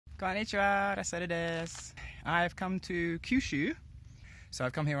Konnichiwa, Rasaru desu. I've come to Kyushu, so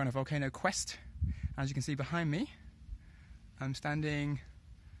I've come here on a volcano quest. As you can see behind me, I'm standing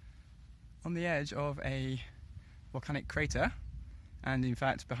on the edge of a volcanic crater, and in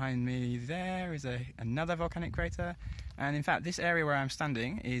fact behind me there is another volcanic crater, and in fact this area where I'm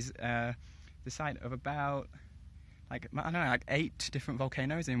standing is the site of about like 8 different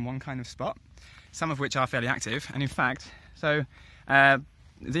volcanoes in one kind of spot, some of which are fairly active. And in fact, so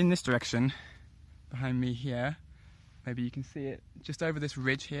in this direction behind me here, maybe you can see it just over this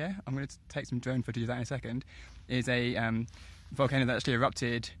ridge here, I'm going to take some drone footage of that in a second, is a volcano that actually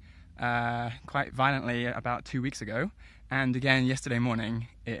erupted quite violently about 2 weeks ago, and again yesterday morning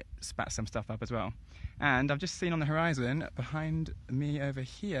it spat some stuff up as well. And I've just seen on the horizon behind me over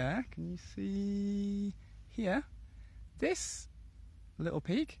here, can you see here, this little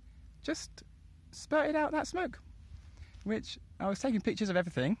peak just spurted out that smoke, which I was taking pictures of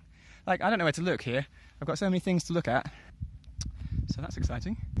everything. Like, I don't know where to look here. I've got so many things to look at, so that's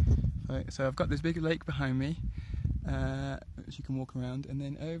exciting. So I've got this big lake behind me, which you can walk around, and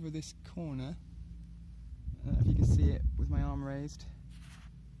then over this corner, I don't know if you can see it with my arm raised,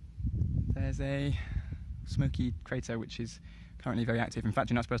 there's a smoky crater which is currently very active. In fact,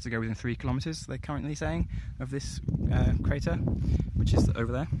 you're not supposed to go within 3 kilometers, they're currently saying, of this crater, which is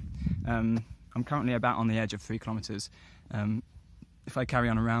over there. I'm currently about on the edge of 3 kilometers. If I carry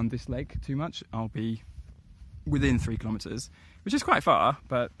on around this lake too much, I'll be within 3 kilometers, which is quite far,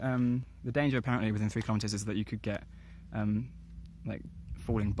 but the danger apparently within 3 kilometers is that you could get like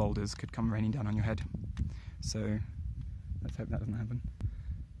falling boulders could come raining down on your head. So let's hope that doesn't happen.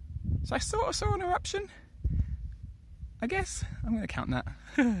 So I sort of saw an eruption, I guess. I'm going to count that.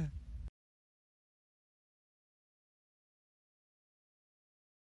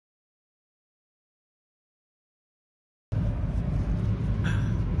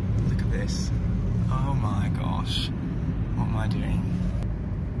 Look at this. Oh my gosh. What am I doing?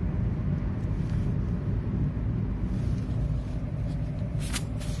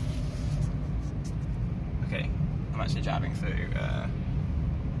 Okay, I'm actually driving through a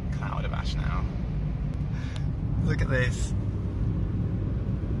cloud of ash now. Look at this.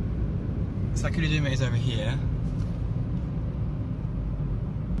 SAKURAJIMA is over here.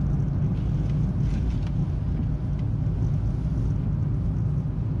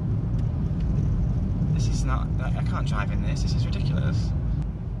 This is not, I can't drive in this is ridiculous.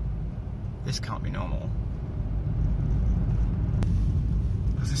 This can't be normal.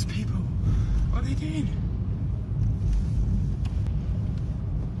 Oh, there's people. What are they doing?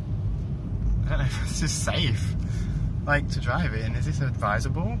 I don't know if this is safe, like, to drive in. Is this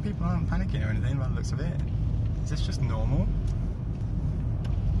advisable? People aren't panicking or anything by the looks of it. Is this just normal?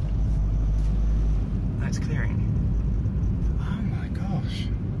 Oh, it's clearing. Oh my gosh.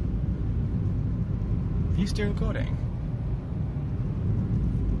 Are you still recording?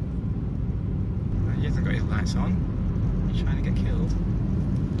 Oh, he hasn't got his lights on. He's trying to get killed.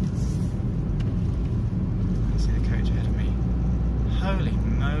 I see the coach ahead of me. Holy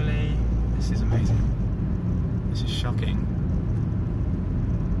moly. This is amazing. This is shocking.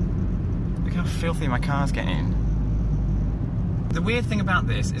 Look how filthy my car's getting. The weird thing about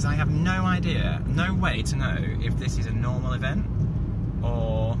this is I have no idea, no way to know if this is a normal event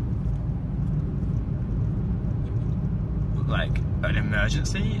or like an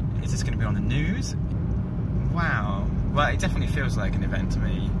emergency. Is this going to be on the news? Wow. Well, it definitely feels like an event to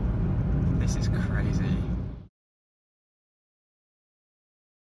me. This is crazy.